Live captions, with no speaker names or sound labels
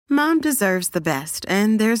Mom deserves the best,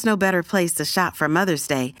 and there's no better place to shop for Mother's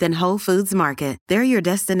Day than Whole Foods Market. They're your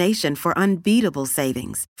destination for unbeatable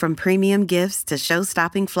savings, from premium gifts to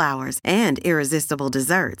show-stopping flowers and irresistible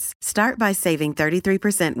desserts. Start by saving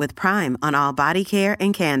 33% with Prime on all body care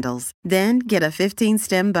and candles. Then get a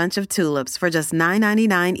 15-stem bunch of tulips for just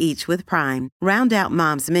 $9.99 each with Prime. Round out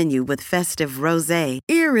Mom's menu with festive rosé,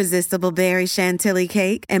 irresistible berry chantilly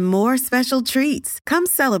cake, and more special treats. Come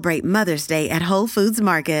celebrate Mother's Day at Whole Foods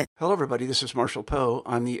Market. Hello, everybody. This is Marshall Poe.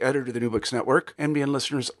 I'm the editor of the New Books Network. NBN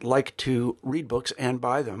listeners like to read books and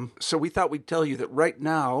buy them. So we thought we'd tell you that right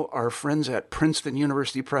now, our friends at Princeton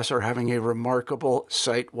University Press are having a remarkable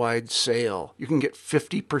site-wide sale. You can get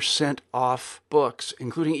 50% off books,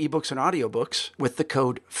 including ebooks and audiobooks, with the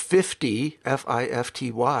code 50,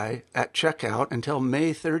 F-I-F-T-Y, at checkout until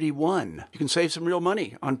May 31. You can save some real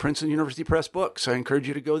money on Princeton University Press books. I encourage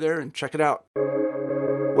you to go there and check it out.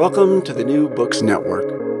 Welcome to the New Books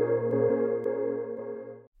Network.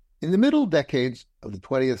 In the middle decades of the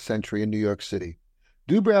 20th century in New York City,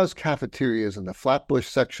 Dubrow's cafeterias in the Flatbush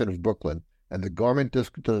section of Brooklyn and the Garment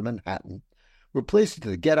District of Manhattan were places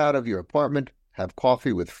to get out of your apartment, have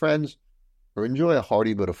coffee with friends, or enjoy a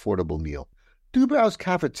hearty but affordable meal. Dubrow's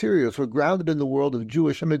cafeterias were grounded in the world of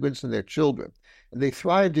Jewish immigrants and their children, and they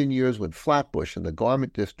thrived in years when Flatbush and the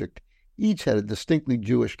Garment District each had a distinctly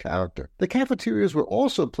Jewish character. The cafeterias were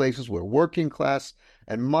also places where working-class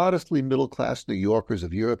and modestly middle-class New Yorkers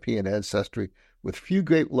of European ancestry with few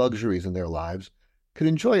great luxuries in their lives could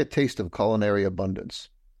enjoy a taste of culinary abundance.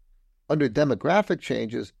 Under demographic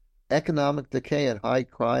changes, economic decay, and high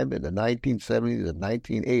crime in the 1970s and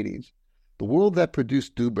 1980s, the world that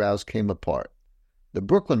produced Dubrow's came apart. The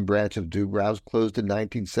Brooklyn branch of Dubrow's closed in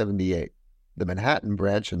 1978, the Manhattan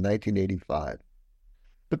branch in 1985.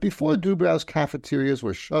 But before Dubrow's cafeterias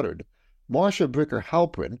were shuttered, Marcia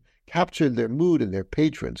Halperin captured their mood and their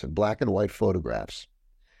patrons in black and white photographs.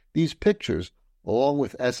 These pictures, along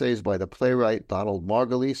with essays by the playwright Donald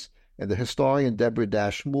Margulies and the historian Deborah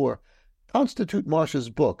Dash Moore, constitute Marcia's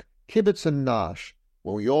book, Kibbitz and Nosh,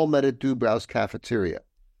 When We All Met at Dubrow's Cafeteria,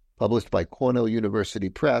 published by Cornell University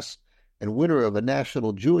Press and winner of a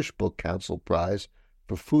National Jewish Book Council Prize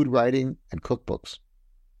for food writing and cookbooks.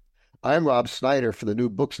 I'm Rob Snyder for the New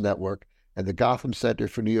Books Network and the Gotham Center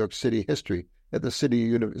for New York City History at the City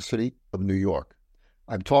University of New York.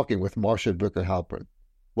 I'm talking with Marcia Halperin.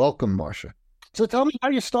 Welcome, Marcia. So tell me how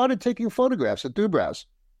you started taking photographs at Dubrow's.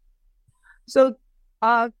 So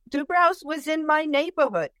Dubrow's was in my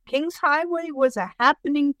neighborhood. Kings Highway was a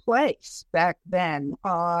happening place back then.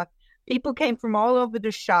 People came from all over to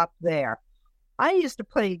shop there. I used to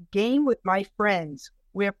play a game with my friends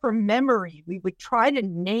where, from memory, we would try to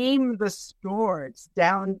name the stores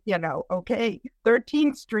down,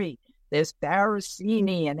 13th Street. There's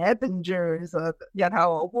Barricini and Ebbinger's,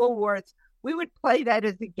 Woolworths. We would play that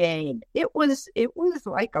as a game. It was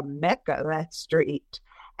like a mecca, that street.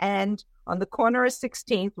 And on the corner of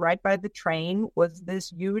 16th, right by the train, was this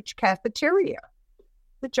huge cafeteria,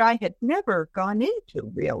 which I had never gone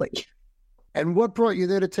into, really. And what brought you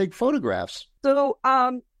there to take photographs? So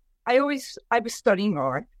I was studying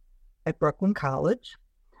art at Brooklyn College.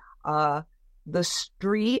 The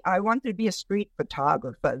street, I wanted to be a street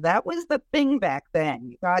photographer. That was the thing back then.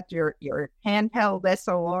 You got your handheld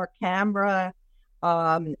SLR camera.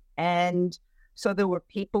 And so there were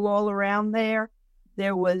people all around there.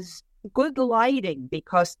 There was good lighting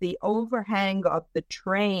because the overhang of the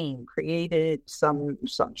train created some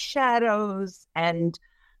shadows. And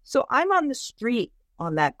so I'm on the street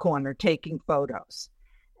on that corner taking photos.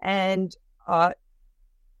 And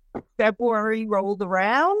February rolled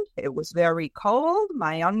around. It was very cold.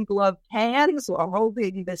 My ungloved hands were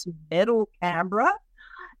holding this metal camera,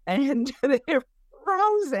 and they're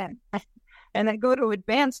frozen. And I go to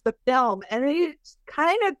advance the film, and it's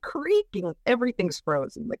kind of creaking. Everything's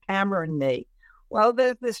frozen, the camera and me. Well,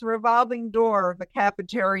 there's this revolving door of a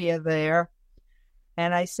cafeteria there.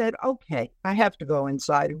 And I said, okay, I have to go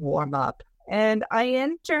inside and warm up. And I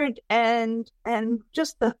entered, and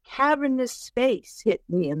just the cavernous space hit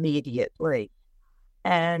me immediately.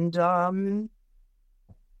 And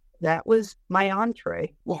that was my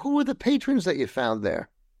entree. Well, who were the patrons that you found there?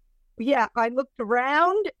 Yeah, I looked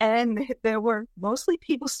around, and there were mostly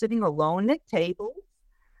people sitting alone at tables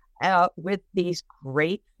with these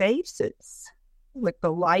great faces, with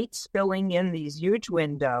the light spilling in these huge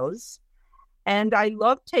windows. And I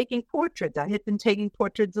loved taking portraits. I had been taking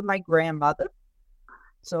portraits of my grandmother.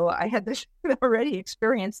 So I had this already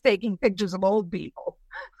experience taking pictures of old people.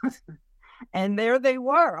 And there they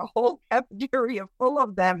were, a whole cafeteria full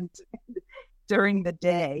of them during the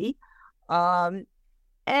day. And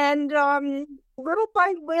And little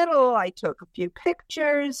by little, I took a few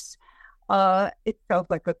pictures. It felt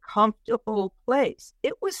like a comfortable place.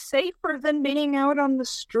 It was safer than being out on the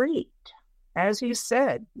street. As you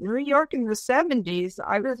said, New York in the 70s,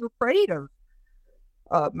 I was afraid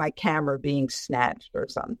of my camera being snatched or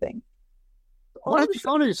something. What did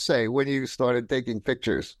your owners say when you started taking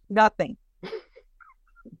pictures? Nothing.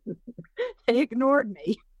 They ignored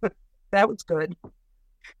me. That was good.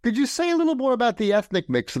 Could you say a little more about the ethnic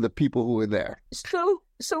mix of the people who were there?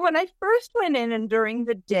 So when I first went in and during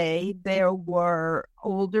the day, there were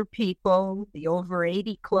older people. The Over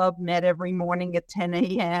 80 Club met every morning at 10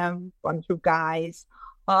 a.m., bunch of guys.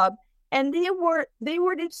 And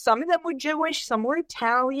some of them were Jewish, some were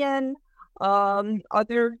Italian,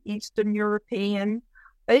 other Eastern European.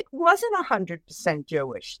 It wasn't 100%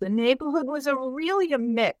 Jewish. The neighborhood was really a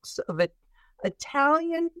mix of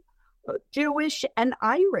Italian, Jewish, and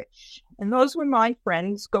Irish. And those were my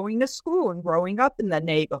friends going to school and growing up in the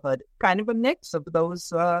neighborhood, kind of a mix of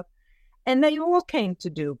those. And they all came to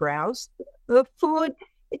Dubrow's. The food,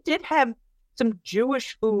 it did have some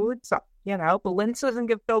Jewish food. So, Belinda's and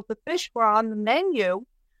gefilte fish were on the menu.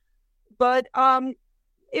 But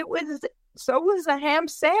so was a ham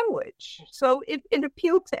sandwich. So it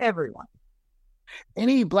appealed to everyone.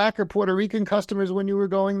 Any Black or Puerto Rican customers when you were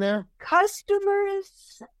going there?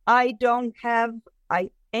 Customers, I don't have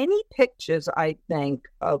any pictures, I think,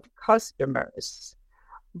 of customers.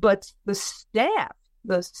 But the staff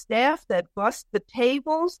that bussed the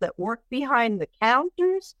tables, that worked behind the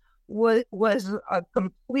counters, was a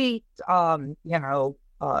complete,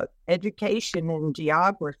 education in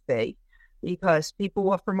geography, because people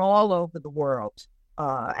were from all over the world,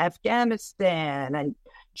 Afghanistan and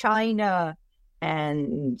China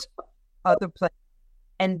and other places.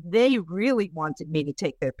 And they really wanted me to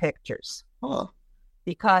take their pictures. Huh.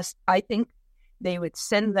 Because I think they would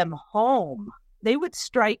send them home. They would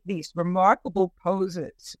strike these remarkable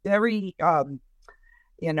poses, very,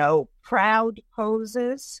 proud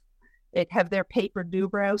poses. They'd have their paper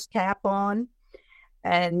Dubrow's cap on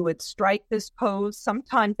and would strike this pose.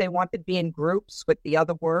 Sometimes they wanted to be in groups with the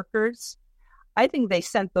other workers. I think they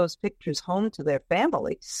sent those pictures home to their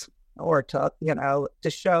families, or to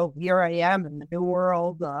show, here I am in the new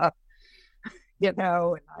world,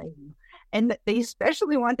 and they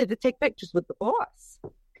especially wanted to take pictures with the boss.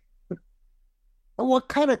 What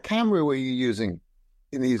kind of camera were you using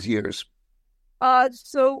in these years? My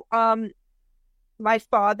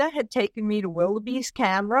father had taken me to Willoughby's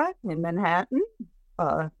Camera in Manhattan,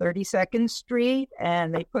 32nd Street,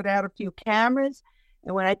 and they put out a few cameras.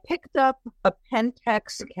 And when I picked up a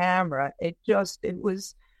Pentax camera, it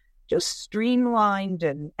was just streamlined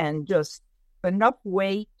and just enough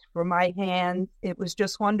weight for my hand. It was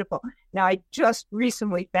just wonderful. Now, I just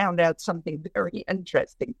recently found out something very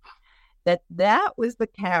interesting, that was the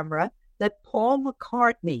camera that Paul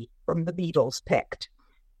McCartney from the Beatles picked.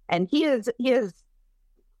 And he has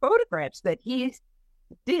photographs that he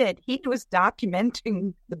did. He was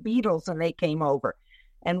documenting the Beatles and they came over.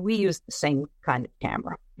 And we used the same kind of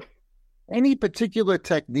camera. Any particular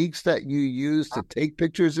techniques that you use to take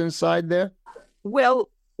pictures inside there? Well,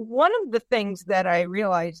 one of the things that I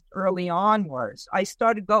realized early on was I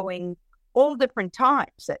started going all different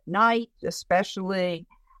times, at night especially,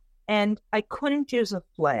 and I couldn't use a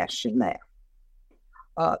flash in there.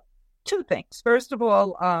 Two things. First of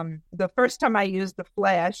all, the first time I used the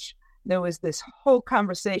flash, there was this whole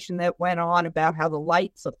conversation that went on about how the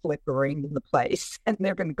lights are flickering in the place and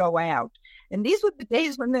they're going to go out. And these were the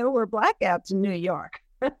days when there were blackouts in New York.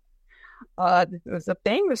 There was a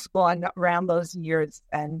famous one around those years,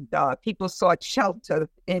 and people sought shelter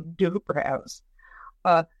in Dubrow's.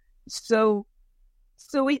 So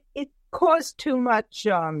it caused too much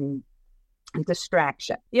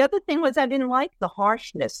distraction. The other thing was I didn't like the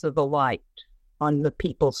harshness of the light on the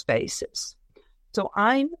people's faces. So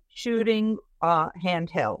I'm shooting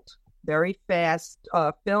handheld, very fast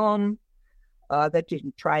film that you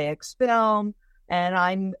can Tri-X film, and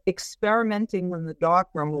I'm experimenting in the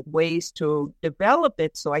darkroom with ways to develop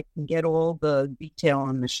it so I can get all the detail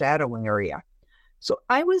in the shadow area. So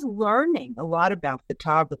I was learning a lot about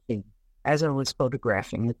photography as I was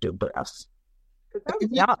photographing the Dubrow's.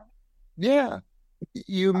 Yeah.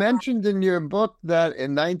 You mentioned in your book that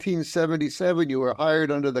in 1977 you were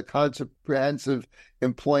hired under the Comprehensive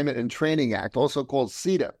Employment and Training Act, also called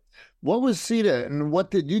CETA. What was CETA, and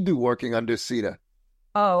what did you do working under CETA?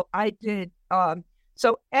 Oh, I did.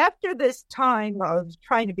 So after this time of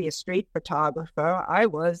trying to be a street photographer, I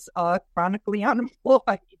was chronically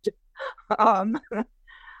unemployed.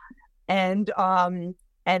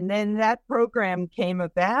 And then that program came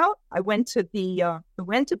about. I went to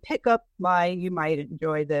pick up you might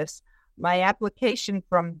enjoy this, my application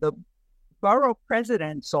from the borough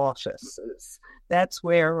president's offices. That's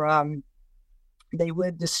where they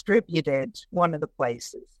were distributed, one of the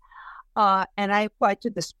places. And I applied to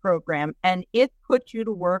this program, and it put you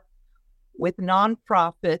to work with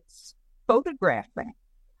nonprofits photographing.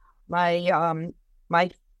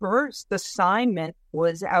 My first assignment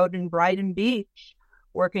was out in Brighton Beach,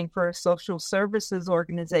 working for a social services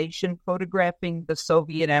organization, photographing the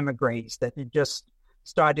Soviet emigres that had just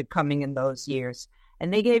started coming in those years.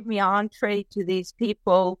 And they gave me entree to these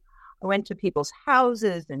people. I went to people's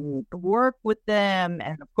houses and worked with them.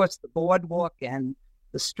 And of course, the boardwalk and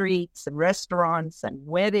the streets and restaurants and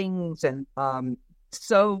weddings. And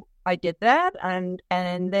so I did that. And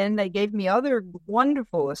then they gave me other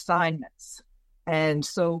wonderful assignments. And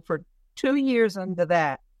so for 2 years under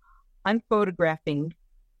that, I'm photographing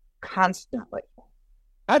constantly.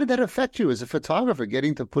 How did that affect you as a photographer,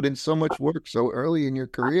 getting to put in so much work so early in your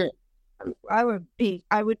career? I would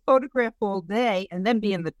photograph all day and then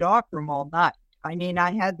be in the darkroom all night. I mean,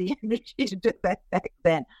 I had the energy to do that back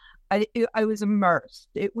then. I was immersed.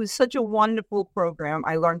 It was such a wonderful program.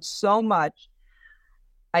 I learned so much.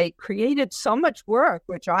 I created so much work,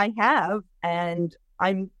 which I have, and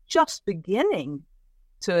I'm just beginning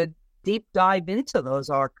to deep dive into those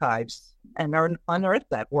archives and unearth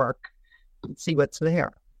that work and see what's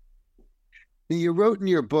there. You wrote in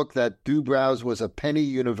your book that Dubrow was a penny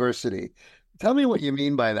university. Tell me what you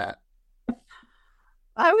mean by that.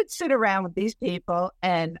 I would sit around with these people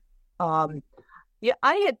and, they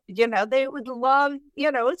would love,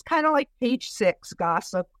 it's kind of like page 6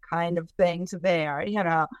 gossip kind of things there,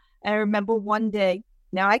 I remember one day,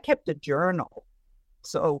 now I kept a journal,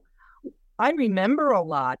 so I remember a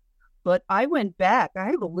lot, but I went back. I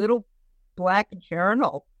have a little black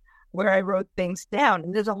journal where I wrote things down.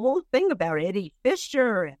 And there's a whole thing about Eddie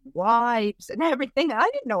Fisher and wives and everything. I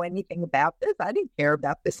didn't know anything about this. I didn't care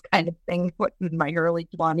about this kind of thing in my early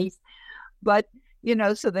 20s. But,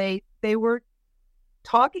 so they were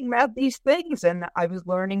talking about these things, and I was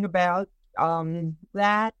learning about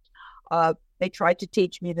that. They tried to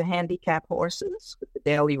teach me to handicap horses with the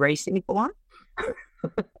daily racing form.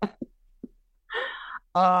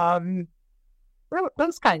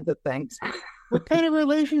 Those kinds of things. What kind of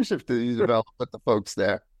relationships did you develop with the folks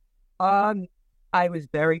there? I was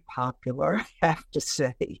very popular, I have to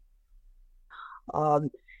say. It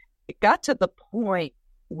got to the point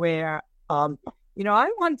where, I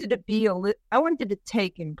wanted to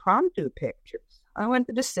take impromptu pictures. I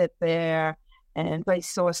wanted to sit there, and if I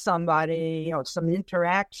saw somebody, some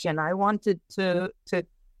interaction, I wanted to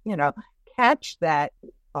catch that.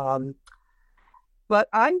 But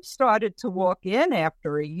I started to walk in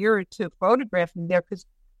after a year or two photographing there because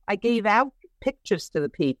I gave out pictures to the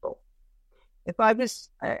people. If I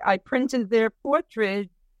printed their portrait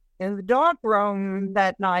in the darkroom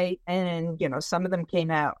that night, and, some of them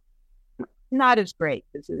came out not as great.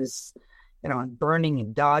 This is, I'm burning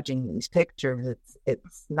and dodging these pictures.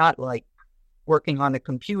 It's not like working on a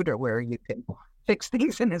computer where you can fix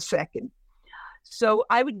things in a second. So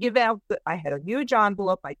I would give out, I had a huge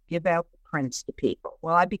envelope, I'd give out the prints to people.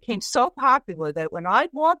 Well, I became so popular that when I'd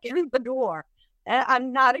walk in the door, and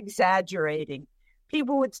I'm not exaggerating,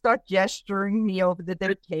 people would start gesturing me over to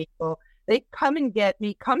their table. They'd come and get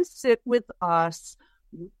me, come sit with us.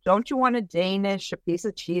 Don't you want a Danish, a piece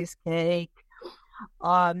of cheesecake?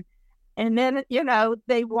 And then,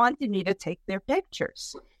 they wanted me to take their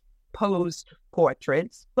pictures, posed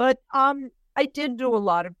portraits. But I did do a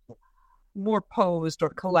lot of more posed or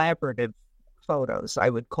collaborative photos, I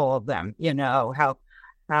would call them,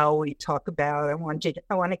 how we talk about, I want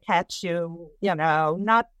to catch you,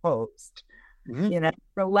 not posed,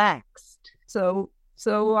 relaxed. So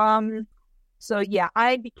yeah,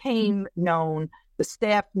 I became known, the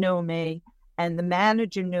staff knew me, and the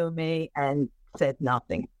manager knew me and said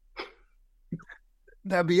nothing.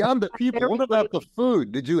 Now, beyond the people, what about the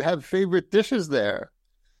food? Did you have favorite dishes there?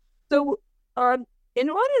 So, in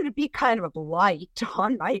order to be kind of light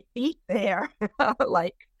on my feet there,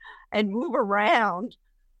 and move around,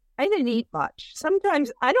 I didn't eat much. Sometimes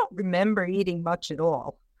I don't remember eating much at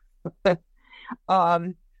all.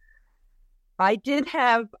 I did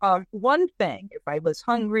have one thing. If I was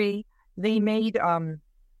hungry, they made a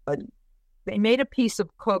piece of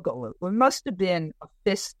kugel. It must have been a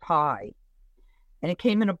fist high, and it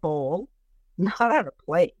came in a bowl, not on a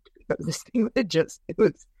plate. Because this thing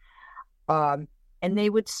was. And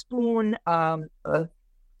they would spoon a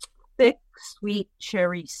thick, sweet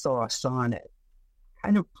cherry sauce on it,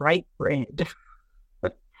 kind of bright red.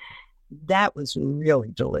 That was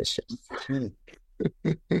really delicious.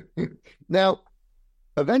 Now,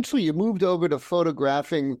 eventually you moved over to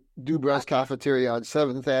photographing Dubrow's Cafeteria on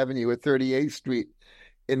 7th Avenue at 38th Street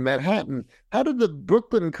in Manhattan. How did the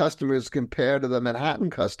Brooklyn customers compare to the Manhattan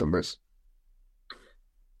customers?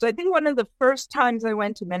 So I think one of the first times I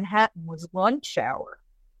went to Manhattan was lunch hour.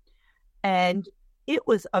 And it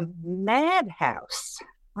was a madhouse.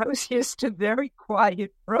 I was used to very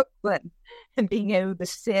quiet Brooklyn and being able to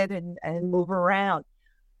sit and move around.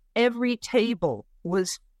 Every table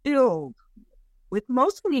was filled with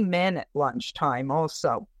mostly men at lunchtime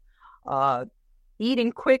also.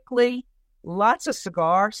 Eating quickly, lots of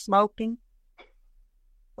cigar smoking.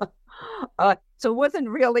 So it wasn't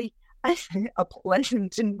really a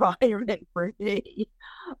pleasant environment for me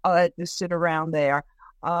to sit around there.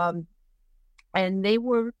 And they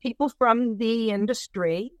were people from the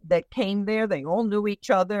industry that came there. They all knew each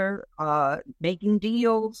other, making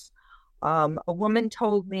deals. A woman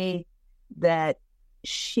told me that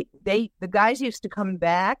the guys used to come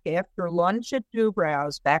back after lunch at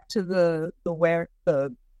Dubrow's back to the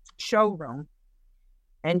showroom,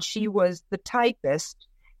 and she was the typist,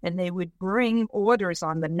 and they would bring orders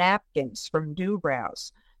on the napkins from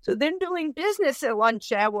Dubrow's. So they're doing business at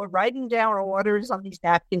lunch hour, writing down orders on these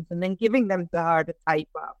napkins and then giving them to her to type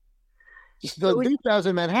up. So Dubrow's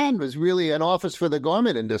in Manhattan was really an office for the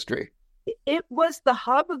garment industry. It was the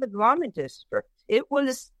hub of the garment district. It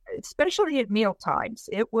was, especially at meal times,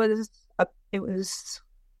 it was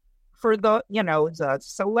for the, it was a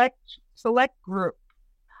select group.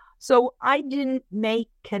 So I didn't make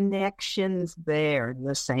connections there in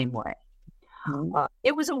the same way.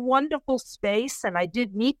 It was a wonderful space, and I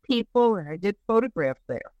did meet people, and I did photograph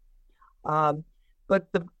there.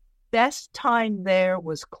 But the best time there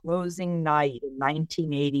was closing night in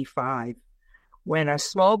 1985, when a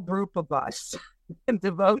small group of us,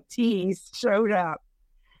 devotees, showed up,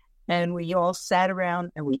 and we all sat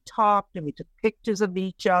around, and we talked, and we took pictures of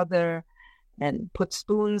each other, and put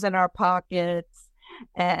spoons in our pockets,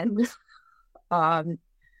 and,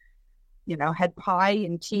 had pie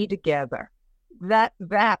and tea together. That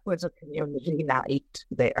was a community night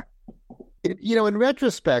there. In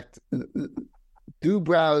retrospect,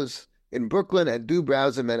 Dubrow's in Brooklyn and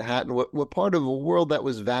Dubrow's in Manhattan were part of a world that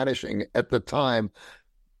was vanishing at the time.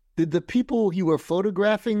 Did the people you were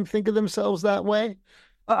photographing think of themselves that way?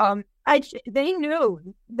 They knew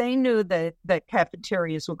that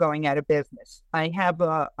cafeterias were going out of business. I have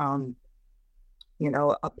a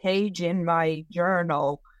page in my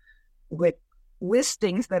journal with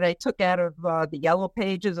listings that I took out of the yellow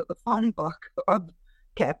pages of the phone book of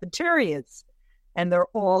cafeterias, and they're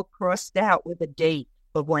all crossed out with a date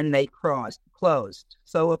of when they closed.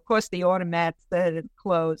 So, of course, the automats that had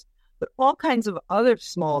closed, but all kinds of other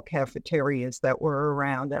small cafeterias that were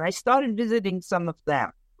around, and I started visiting some of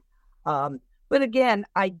them. But again,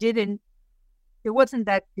 there wasn't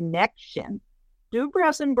that connection.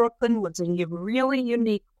 Dubrow's in Brooklyn was a really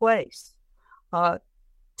unique place.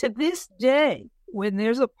 To this day, when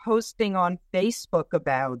there's a posting on Facebook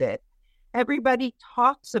about it, everybody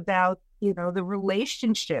talks about, the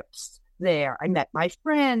relationships there. I met my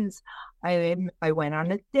friends. I went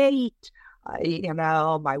on a date.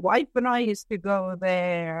 My wife and I used to go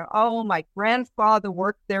there. Oh, my grandfather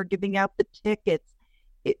worked there giving out the tickets.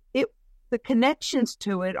 The connections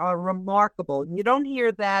to it are remarkable. You don't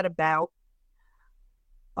hear that about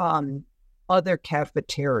other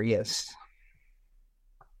cafeterias.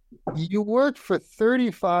 You worked for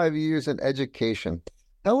 35 years in education.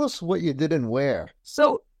 Tell us what you did and where.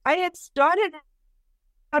 So I had started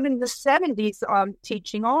out in the 70s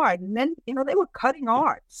teaching art, and then, they were cutting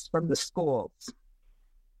arts from the schools.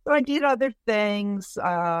 So I did other things,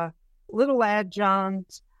 little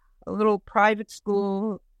adjunct, a little private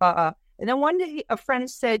school. And then one day a friend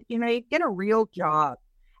said, you get a real job.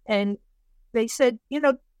 And they said,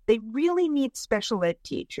 they really need special ed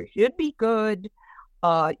teachers. You'd be good.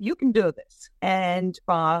 You can do this. And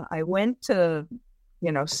I went to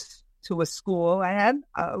a school. I had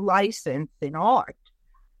a license in art,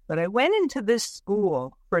 but I went into this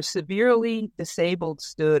school for severely disabled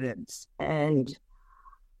students. And,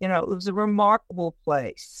 it was a remarkable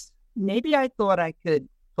place. Maybe I thought I could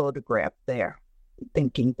photograph there,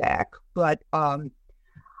 thinking back. But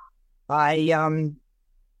I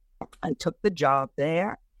took the job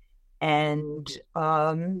there, and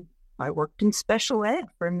I worked in special ed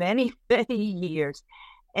for many, many years.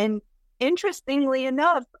 And interestingly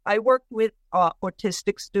enough, I worked with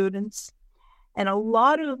autistic students, and a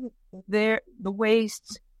lot of the ways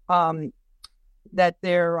that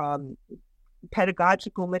their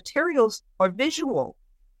pedagogical materials are visual.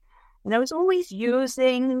 And I was always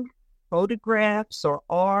using photographs or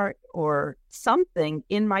art or something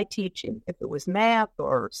in my teaching, if it was math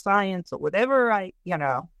or science or whatever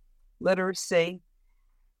literacy.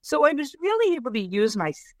 So I was really able to use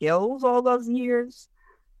my skills all those years.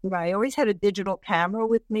 I always had a digital camera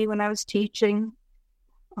with me when I was teaching,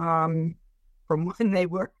 from when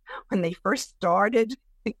they first started,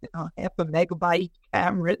 half a megabyte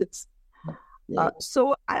cameras.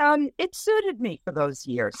 So it suited me for those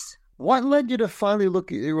years. What led you to finally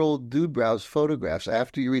look at your old Dubrow's photographs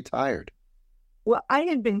after you retired? Well, I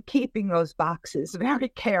had been keeping those boxes very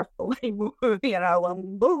carefully. When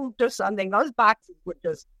moved or something, those boxes were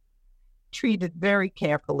just treated very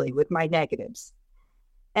carefully with my negatives.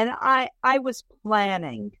 And I was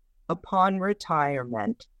planning upon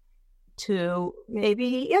retirement to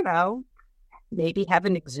maybe have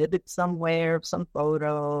an exhibit somewhere of some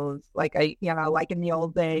photos, like in the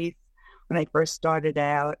old days when I first started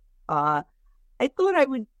out. I thought I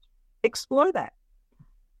would explore that.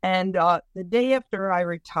 And the day after I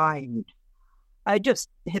retired, I just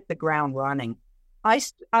hit the ground running. I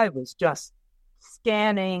was just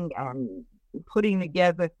scanning and putting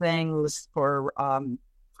together things for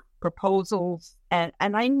proposals, and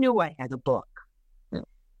I knew I had a book.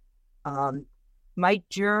 My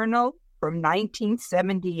journal from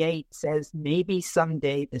 1978 says maybe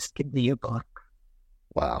someday this could be a book.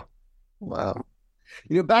 Wow.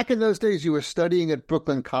 Back in those days, you were studying at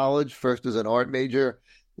Brooklyn College, first as an art major,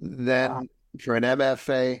 then for an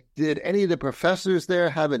MFA. Did any of the professors there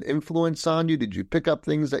have an influence on you? Did you pick up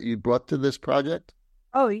things that you brought to this project?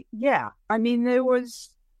 Oh, yeah. I mean, there was,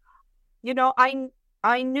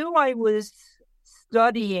 I knew I was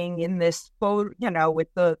studying in this photo,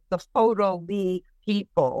 with the Photo League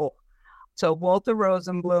people. So Walter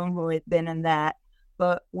Rosenblum, who had been in that,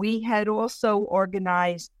 but we had also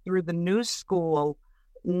organized through the New School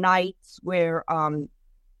nights where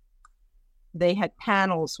they had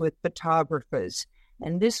panels with photographers.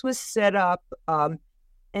 And this was set up, and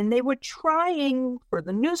they were trying for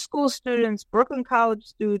the New School students, Brooklyn College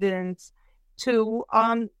students, to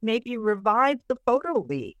maybe revive the Photo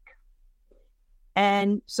League.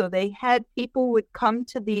 And so they had people would come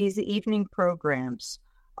to these evening programs.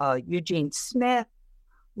 Eugene Smith,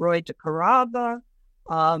 Roy DeCarava.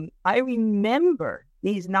 I remember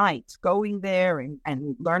these nights going there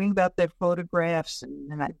and learning about their photographs,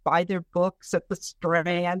 and I'd buy their books at the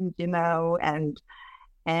Strand,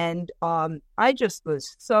 and I just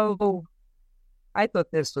was so, I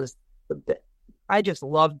thought this was I just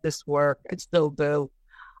loved this work. I still do.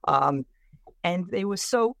 And they were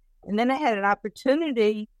so, and then I had an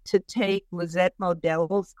opportunity to take Lizette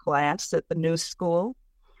Modell's class at the New School.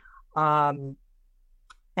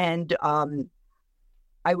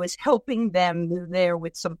 I was helping them there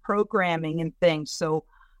with some programming and things. So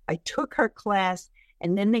I took her class,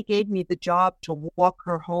 and then they gave me the job to walk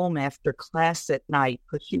her home after class at night,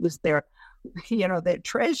 because she was their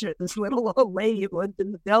treasure, this little old lady who lived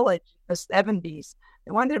in the village in the 70s.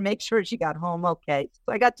 They wanted to make sure she got home okay.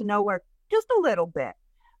 So I got to know her just a little bit.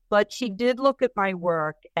 But she did look at my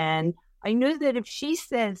work, and I knew that if she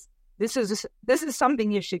says, this is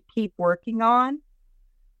something you should keep working on,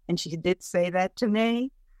 and she did say that to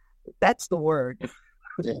me, that's the word.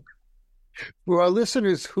 For our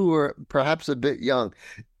listeners who are perhaps a bit young,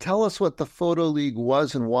 tell us what the Photo League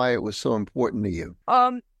was and why it was so important to you.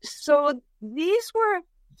 So these were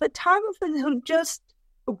photographers who just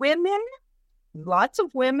women, lots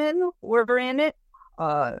of women were in it.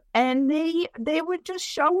 And they were just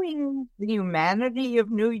showing the humanity of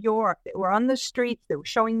New York. They were on the streets. They were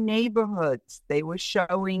showing neighborhoods. They were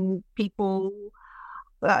showing people,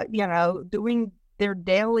 doing their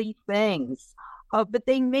daily things. But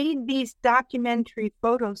they made these documentary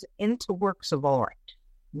photos into works of art.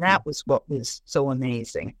 And that was what was so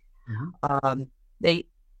amazing. Mm-hmm.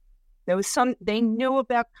 They knew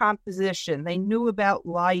about composition. They knew about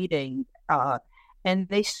lighting. And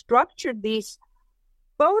they structured these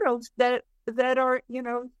photos that are,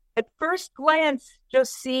 at first glance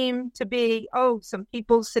just seem to be, some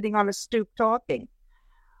people sitting on a stoop talking.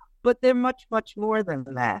 But they're much, much more than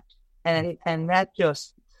that. And that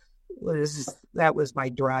was my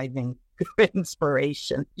driving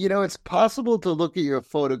inspiration. It's possible to look at your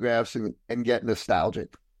photographs and get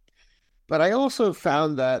nostalgic. But I also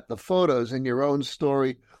found that the photos in your own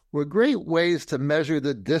story were great ways to measure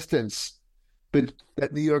the distance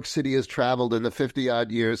that New York City has traveled in the 50-odd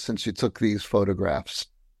years since you took these photographs.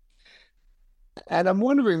 And I'm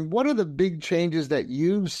wondering, what are the big changes that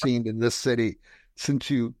you've seen in this city since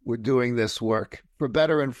you were doing this work, for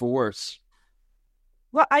better and for worse?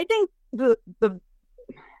 Well, I think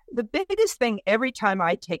the biggest thing every time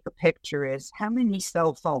I take a picture is how many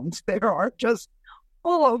cell phones there are just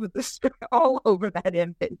all over all over that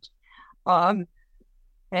image. And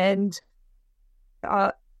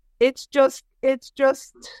it's just,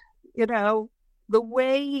 the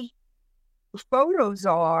way photos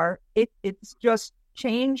are, it's just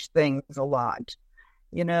changed things a lot.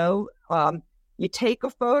 You take a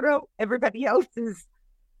photo, everybody else is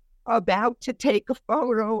about to take a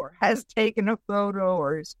photo or has taken a photo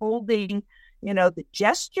or is holding, the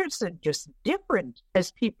gestures are just different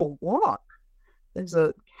as people walk. There's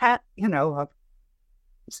a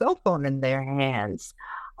cell phone in their hands.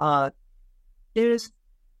 So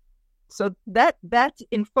that's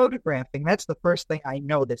in photographing. That's the first thing I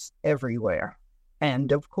notice everywhere.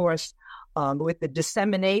 And of course, with the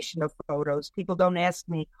dissemination of photos, people don't ask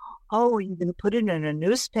me, "Oh, are you going to put it in a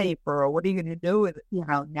newspaper, or what are you going to do with it?"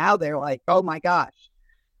 Now they're like, "Oh my gosh,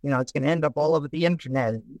 it's going to end up all over the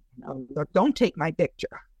internet. Don't take my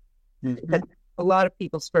picture." Mm-hmm. That's a lot of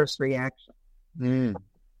people's first reaction. Mm.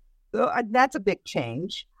 So that's a big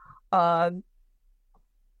change.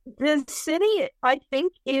 The city, I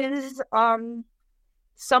think, is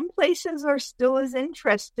some places are still as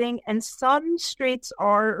interesting, and some streets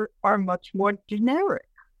are much more generic.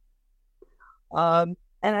 And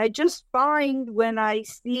I just find when I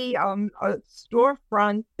see a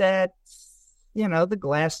storefront that's, the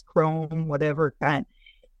glass chrome, whatever kind,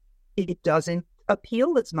 it doesn't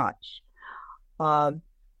appeal as much. But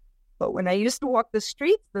when I used to walk the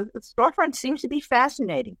streets, the storefront seems to be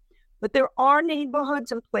fascinating. But there are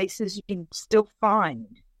neighborhoods and places you can still find,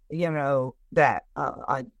 that.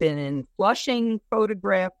 I've been in Flushing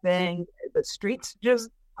photographing. The streets just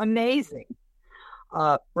amazing.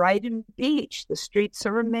 Brighton Beach, the streets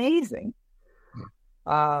are amazing.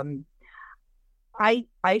 I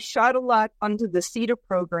shot a lot under the Cedar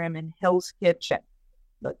program in Hell's Kitchen,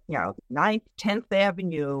 9th, 10th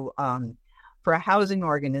Avenue, for a housing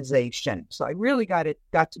organization. So I really got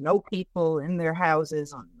to know people in their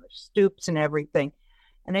houses, on their stoops and everything.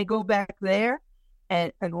 And I go back there,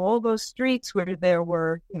 and all those streets where there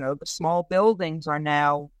were, the small buildings are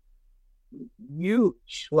now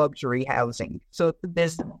huge luxury housing. So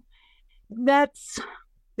that's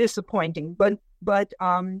disappointing. But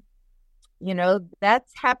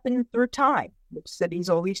that's happened through time. The city's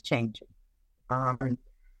always changing.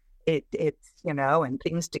 It's and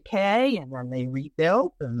things decay, and then they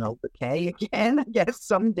rebuild, and they'll decay again, I guess,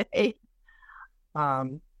 someday.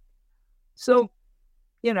 So,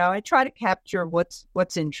 I try to capture what's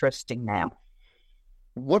interesting now.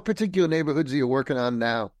 What particular neighborhoods are you working on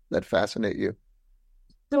now that fascinate you?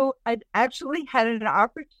 So I actually had an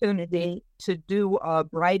opportunity to do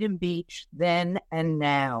Brighton Beach then and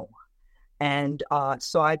now. And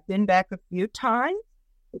so I've been back a few times.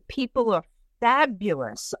 People are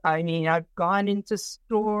fabulous. I mean, I've gone into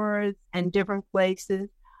stores and different places.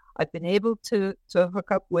 I've been able to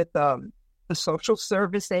hook up with a social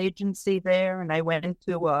service agency there, and I went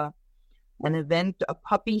to an event, a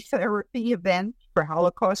puppy therapy event for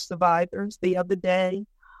Holocaust survivors the other day.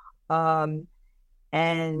 And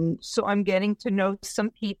so I'm getting to know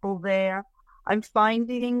some people there. I'm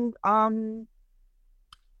finding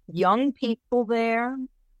young people there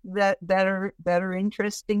that are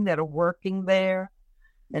interesting, that are working there,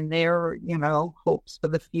 and their hopes for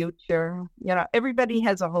the future. Everybody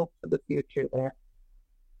has a hope for the future there.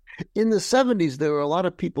 In the 70s, there were a lot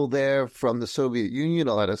of people there from the Soviet Union,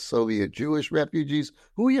 a lot of Soviet Jewish refugees.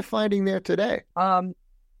 Who are you finding there today? I'm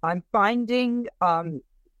finding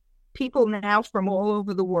people now from all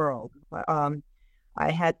over the world.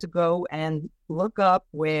 I had to go and look up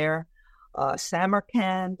where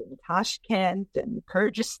Samarkand and Tashkent and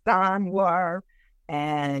Kyrgyzstan were.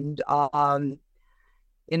 And,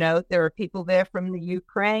 there are people there from the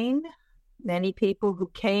Ukraine, many people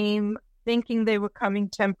who came thinking they were coming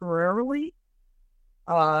temporarily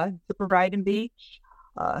to Brighton Beach,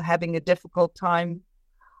 having a difficult time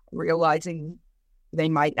realizing they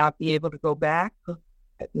might not be able to go back,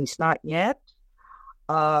 at least not yet.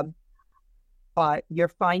 But you're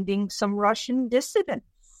finding some Russian dissidents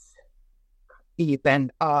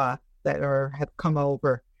even that have come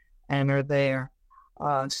over and are there.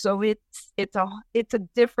 So it's a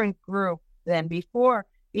different group than before.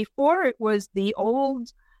 Before it was the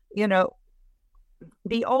old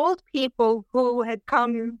people who had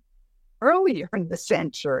come earlier in the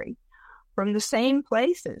century from the same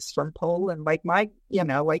places, from Poland, like my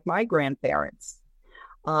grandparents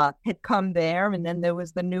had come there, and then there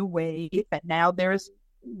was the new wave, and now there's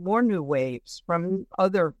more new waves from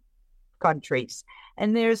other countries,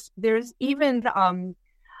 and there's even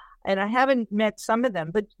And I haven't met some of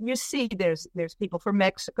them, but you see, there's people from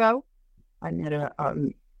Mexico. I met a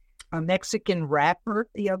Mexican rapper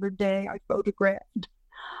the other day I photographed.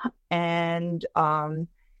 And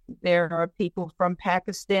there are people from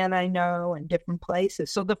Pakistan I know and different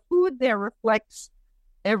places. So the food there reflects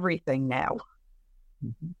everything now.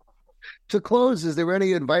 Mm-hmm. To close, is there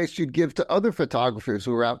any advice you'd give to other photographers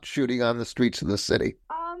who are out shooting on the streets of the city?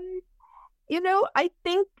 I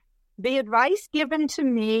think the advice given to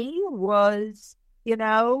me was,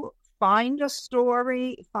 find a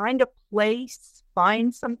story, find a place,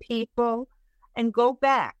 find some people, and go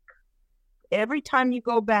back. Every time you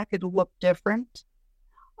go back, it'll look different.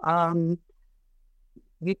 You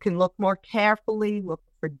can look more carefully, look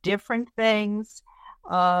for different things,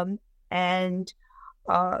 and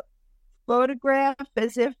photograph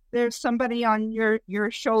as if there's somebody on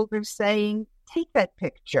your shoulders saying, take that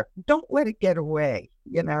picture. Don't let it get away,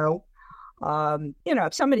 if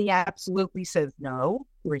somebody absolutely says no,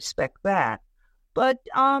 respect that. But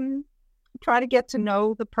try to get to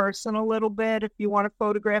know the person a little bit if you want to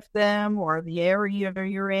photograph them or the area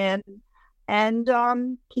you're in, and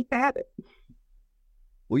keep at it.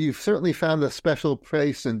 Well, you've certainly found a special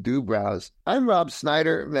place in Dubrow. I'm Rob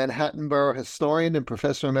Snyder, Manhattan Borough historian and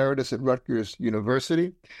professor emeritus at Rutgers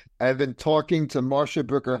University. I've been talking to Marcia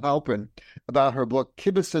Halperin about her book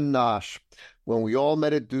Kibbitz and Nosh, When We All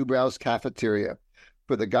Met at Dubrow's Cafeteria,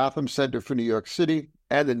 for the Gotham Center for New York City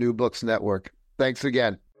and the New Books Network. Thanks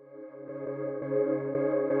again.